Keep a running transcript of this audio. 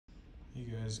You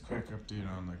guys, quick update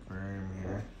on the aquarium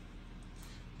here.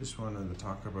 Just wanted to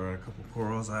talk about a couple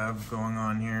corals I have going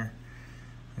on here.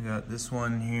 I got this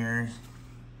one here.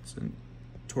 It's a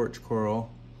torch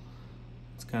coral.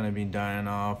 It's kind of been dying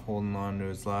off, holding on to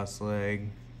its last leg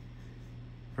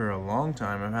for a long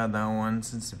time. I've had that one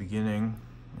since the beginning.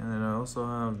 And then I also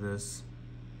have this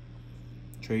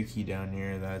trachea down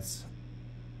here that's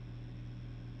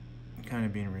kind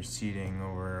of been receding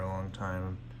over a long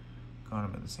time. Got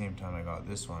them at the same time I got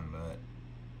this one, but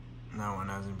that one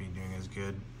hasn't been doing as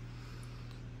good.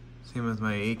 Same with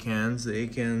my acans. The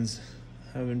acans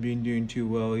haven't been doing too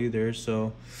well either,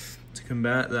 so to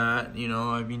combat that, you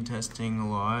know, I've been testing a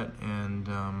lot and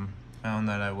found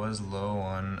that I was low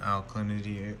on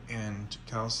alkalinity and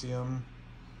calcium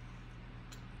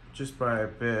just by a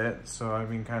bit, so I've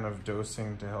been kind of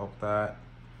dosing to help that,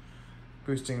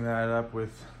 boosting that up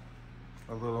with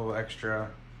a little extra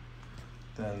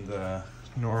than the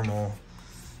normal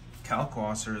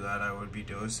calcwasser that I would be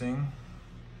dosing.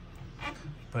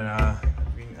 But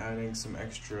I've been adding some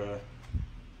extra,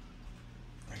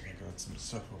 I got some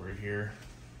stuff over here.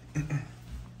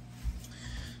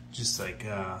 Just like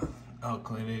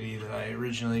alkalinity that I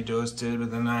originally dosed it,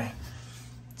 but then I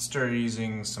started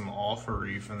using some alpha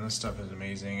reef, and this stuff is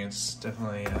amazing. It's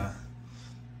definitely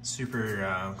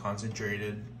super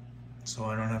concentrated, so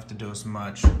I don't have to dose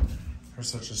much for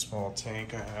such a small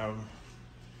tank I have.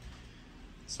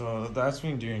 So that's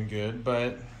been doing good,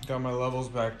 but got my levels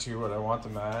back to what I want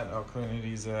them at.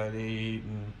 Alkalinity's at 8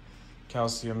 and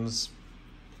calcium's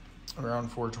around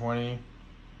 420,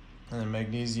 and then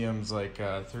magnesium's like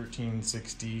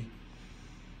 1360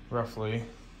 roughly.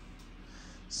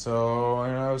 So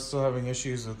I was still having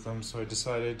issues with them, so I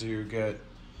decided to get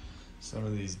some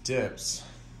of these dips.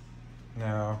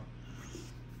 Now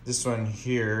this one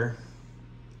here,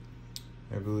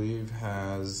 I believe,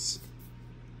 has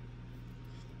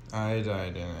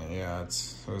iodine in it. Yeah,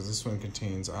 so this one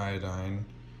contains iodine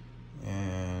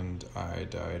and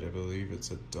iodide. I believe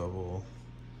it's a double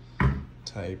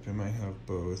type. It might have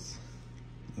both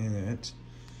in it.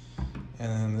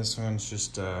 And then this one's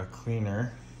just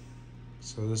cleaner.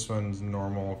 So this one's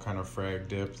normal kind of frag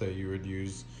dip that you would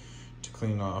use to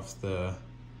clean off the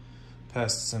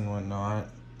pests and whatnot.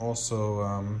 Also,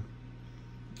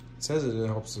 it says it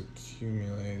helps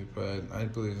accumulate, but I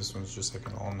believe this one's just like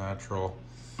an all-natural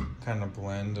kind of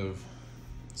blend of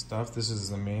stuff. This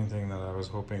is the main thing that I was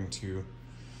hoping to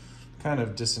kind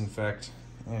of disinfect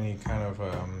any kind of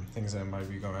things that might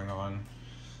be going on.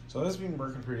 So that's been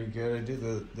working pretty good. I did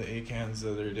the acans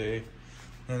the other day,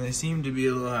 and they seem to be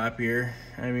a little happier.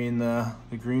 I mean, the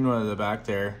green one at the back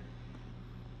there,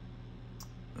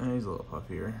 he's a little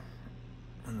puffier.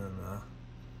 And then the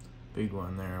big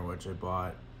one there, which I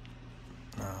bought,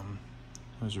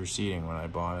 was receding when I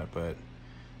bought it, but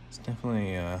it's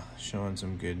definitely showing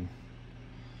some good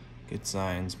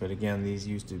signs. But again, these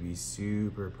used to be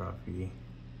super puffy,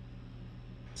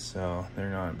 so they're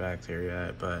not back there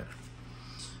yet. But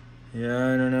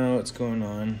yeah, I don't know what's going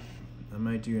on. I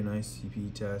might do an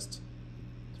ICP test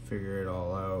to figure it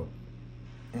all out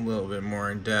a little bit more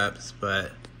in depth,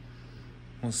 but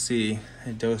we'll see.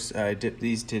 I dipped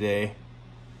these today,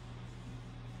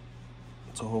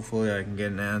 so hopefully I can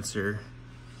get an answer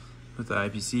with the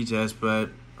IPC test. But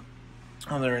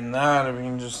other than that, I've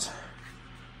been just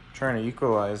trying to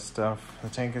equalize stuff. The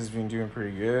tank has been doing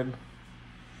pretty good.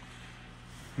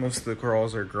 Most of the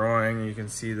corals are growing. You can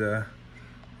see the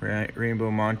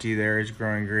Rainbow Monty there is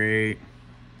growing great.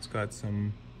 It's got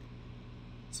some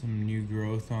new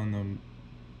growth on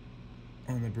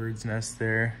the bird's nest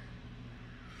there.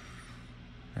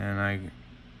 And I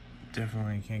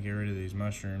definitely can't get rid of these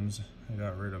mushrooms. I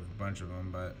got rid of a bunch of them,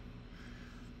 but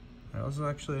I also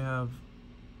actually have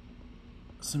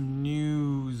some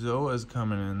new zoas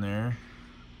coming in there.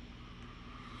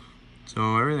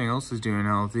 So everything else is doing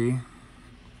healthy.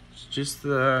 It's just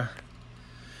the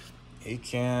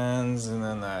acans and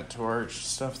then that torch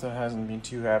stuff that hasn't been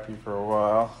too happy for a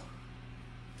while.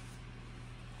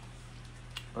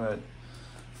 But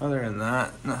other than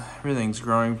that, everything's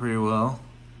growing pretty well,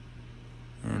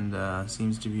 and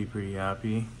seems to be pretty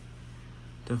happy.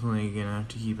 Definitely gonna have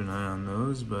to keep an eye on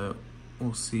those, but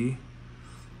we'll see.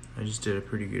 I just did a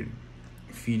pretty good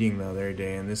feeding the other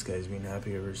day, and this guy's been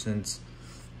happy ever since,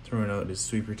 throwing out his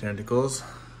sweeper tentacles.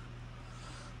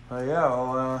 Yeah,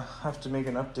 I'll have to make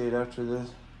an update after this,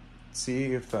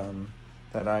 see if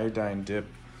that iodine dip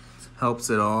helps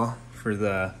at all for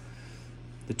the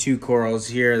two corals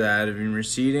here that have been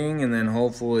receding, and then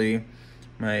hopefully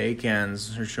my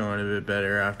acans are showing a bit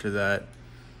better after that.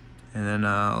 And then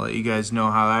I'll let you guys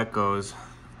know how that goes.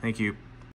 Thank you.